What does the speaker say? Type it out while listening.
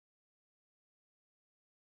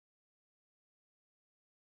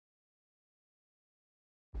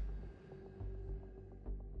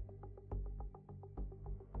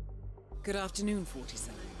Good afternoon,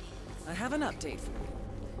 47. I have an update for you.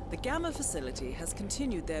 The Gamma facility has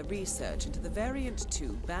continued their research into the variant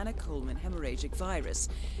 2 Banner-Coleman hemorrhagic virus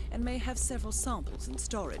and may have several samples in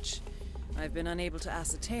storage. I've been unable to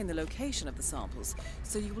ascertain the location of the samples,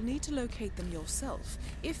 so you will need to locate them yourself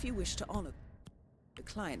if you wish to honor the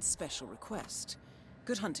client's special request.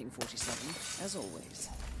 Good hunting, 47, as always.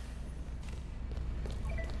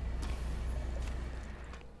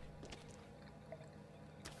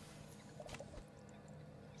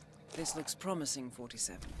 This looks promising,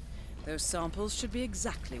 47. Those samples should be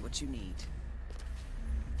exactly what you need.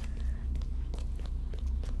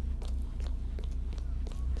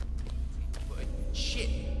 Put a chip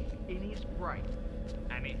in his brain,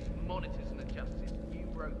 and it monitors and adjusts his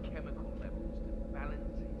neurochemical levels to balance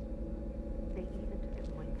his... They even took it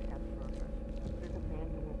one step further. There's a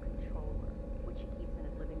manual controller, which he keeps in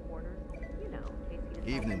his living quarters. You know, in case he decides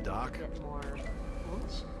Evening, Doc. a bit more...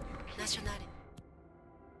 Nationality.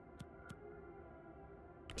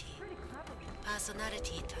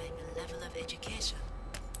 Personality type and level of education.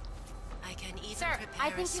 I can either Sir, prepare I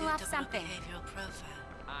think a you left suitable something. behavioral profile.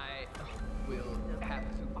 I will have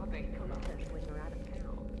to think about it. when you're out of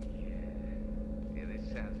town. Yeah, this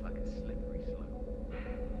sounds like a slippery slope.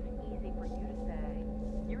 Easy for you to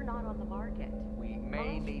say. You're not on the market. We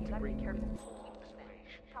may need to bring you careful. in.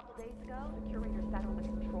 A couple days ago, the curator sat on the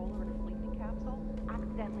controller in a sleeping capsule,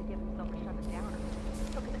 accidentally gave himself a shove it downer.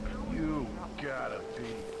 Took an hour. You gotta be...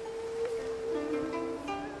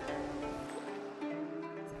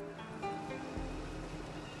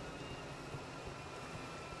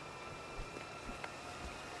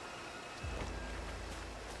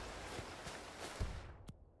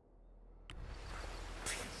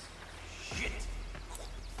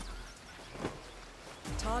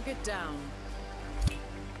 Target down.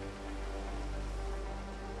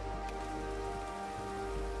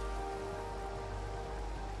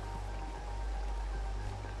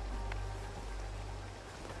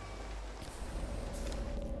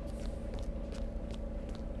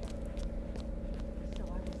 So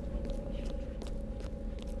I was thinking.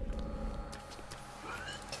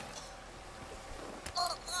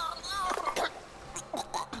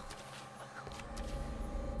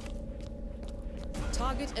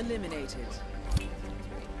 Target eliminated.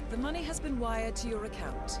 The money has been wired to your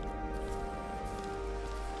account.